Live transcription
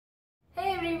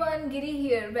everyone, Giri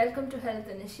here. Welcome to Health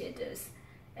Initiatives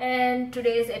and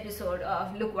today's episode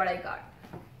of Look What I Got.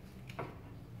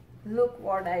 Look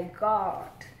what I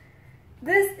got.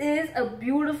 This is a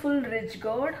beautiful ridge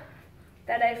gourd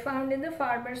that I found in the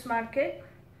farmer's market.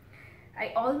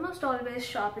 I almost always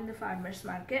shop in the farmer's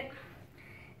market,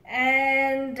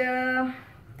 and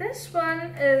this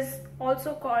one is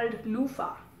also called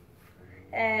loofah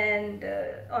and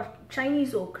or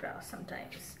Chinese okra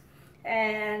sometimes.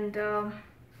 And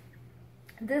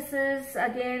this is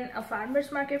again a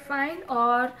farmer's market find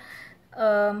or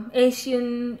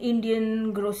Asian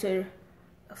Indian grocer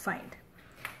find.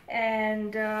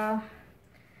 And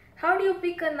how do you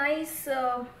pick a nice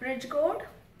ridge gourd?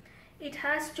 It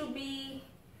has to be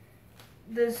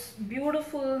this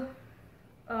beautiful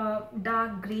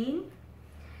dark green,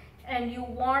 and you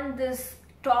want this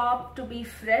top to be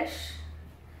fresh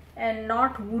and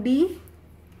not woody.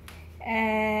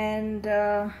 And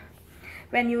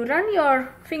when you run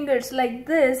your fingers like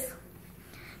this,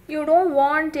 you don't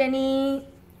want any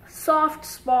soft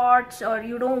spots, or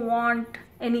you don't want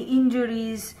any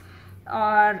injuries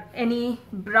or any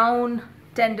brown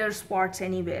tender spots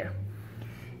anywhere.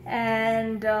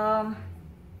 And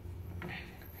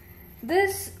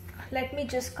this, let me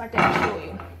just cut and show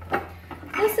you.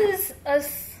 This is a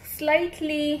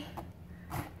slightly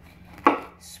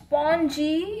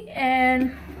spongy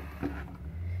and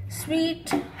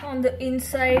sweet on the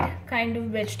inside kind of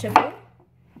vegetable.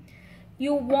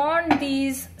 You want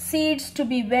these seeds to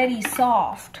be very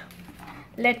soft.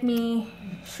 Let me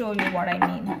show you what I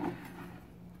mean.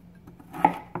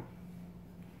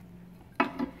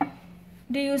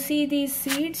 Do you see these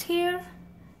seeds here?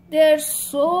 They are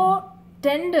so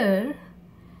tender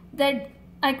that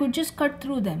I could just cut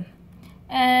through them,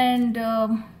 and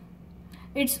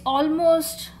it's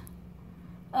almost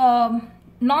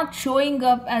not showing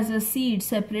up as a seed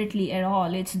separately at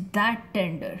all. It's that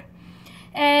tender.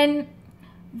 And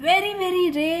very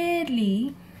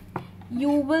rarely you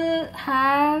will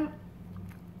have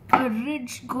a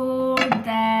ridge gourd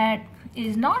that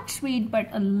is not sweet but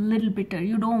a little bitter.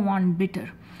 You don't want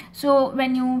bitter. So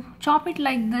when you chop it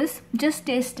like this, just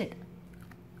taste it.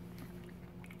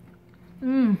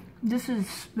 This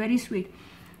is very sweet.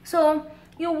 So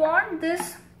you want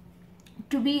this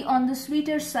to be on the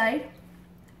sweeter side,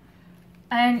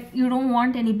 and you don't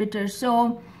want any bitter.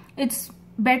 So it's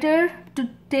better to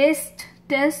test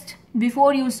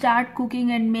before you start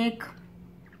cooking and make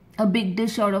a big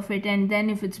dish out of it, and then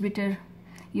if it's bitter,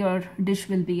 your dish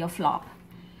will be a flop.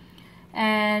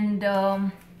 And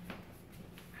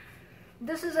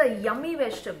this is a yummy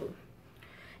vegetable,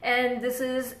 and this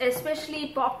is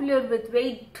especially popular with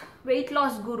weight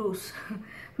loss gurus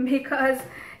because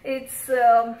it's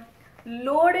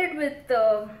loaded with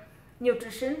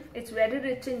nutrition. It's very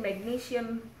rich in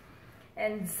magnesium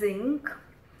and zinc,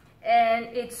 and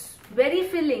it's very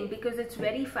filling because it's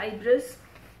very fibrous,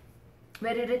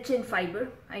 very rich in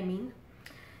fiber, I mean.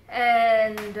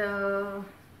 And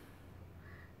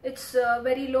it's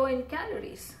very low in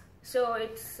calories, so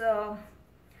it's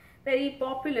very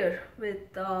popular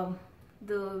with the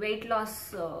weight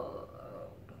loss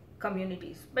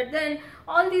communities. But then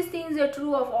all these things are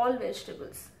true of all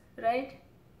vegetables, right?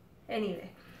 Anyway,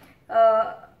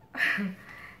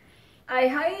 I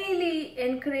highly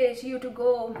encourage you to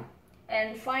go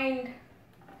and find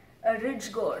a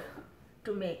ridge gourd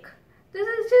to make. This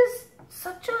is just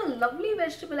such a lovely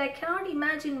vegetable. I cannot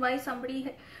imagine why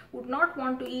somebody would not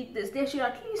want to eat this. They should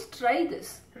at least try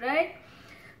this, right?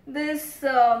 This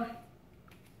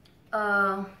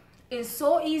is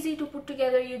so easy to put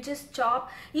together. You just chop.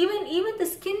 Even the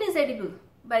skin is edible,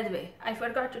 by the way. I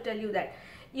forgot to tell you that.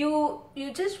 You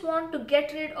just want to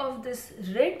get rid of this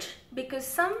ridge because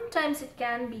sometimes it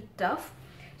can be tough.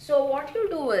 So what you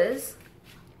do is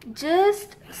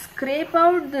just scrape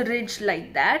out the ridge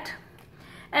like that,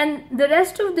 and the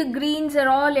rest of the greens are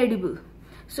all edible.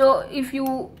 So if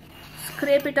you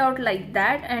scrape it out like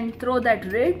that and throw that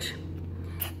ridge,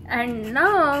 and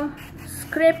now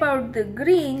scrape out the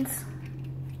greens,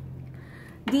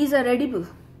 these are edible.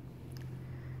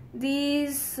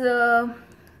 These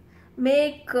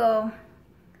make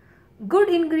good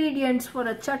ingredients for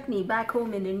a chutney back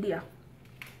home in India.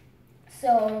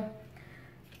 So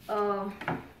come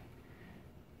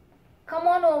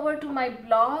on over to my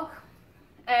blog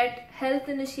at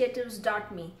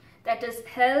health-initiatives.me. That is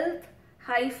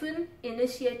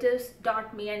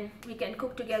health-initiatives.me, and we can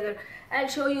cook together. I'll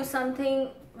show you something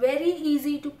very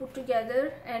easy to put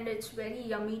together, and it's very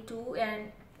yummy too,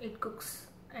 and it cooks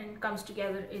and comes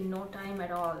together in no time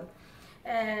at all.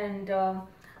 And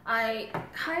I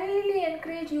highly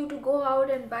encourage you to go out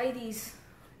and buy these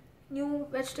new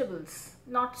vegetables,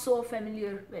 not so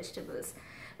familiar vegetables.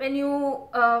 When you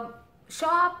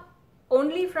shop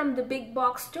only from the big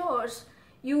box stores,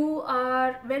 you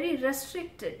are very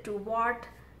restricted to what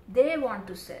they want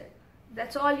to sell.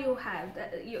 That's all you have.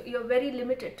 You're very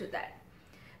limited to that.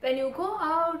 When you go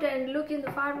out and look in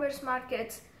the farmers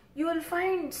markets, you will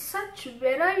find such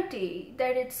variety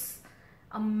that it's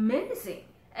amazing.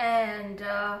 And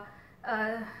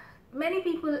many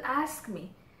people ask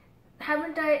me,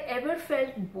 haven't I ever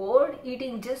felt bored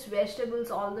eating just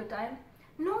vegetables all the time?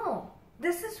 No,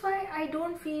 this is why I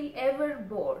don't feel ever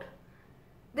bored.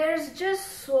 There's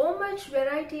just so much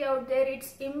variety out there,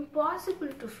 it's impossible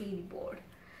to feel bored.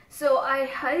 So I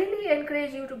highly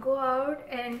encourage you to go out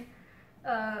and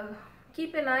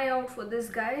keep an eye out for this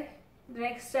guy. The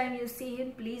next time you see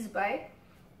him, please buy.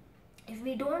 If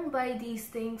we don't buy these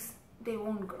things, they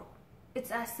won't grow.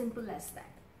 It's as simple as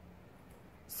that.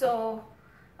 So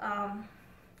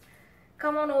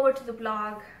come on over to the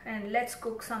blog and let's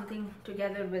cook something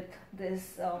together with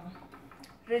this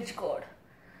ridge gourd.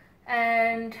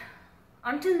 And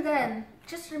until then,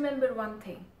 just remember one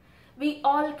thing. We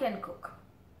all can cook.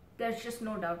 There's just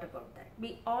no doubt about that.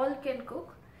 We all can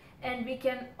cook, and we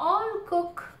can all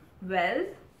cook well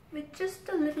with just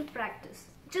a little practice.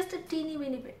 Just a teeny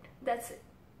weeny bit. That's it.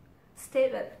 Stay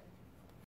well.